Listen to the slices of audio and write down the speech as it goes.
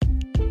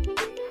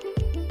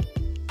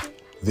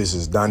This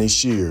is Donnie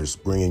Shears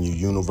bringing you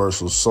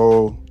Universal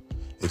Soul,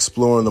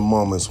 exploring the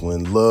moments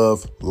when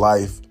love,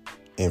 life,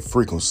 and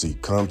frequency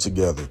come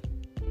together.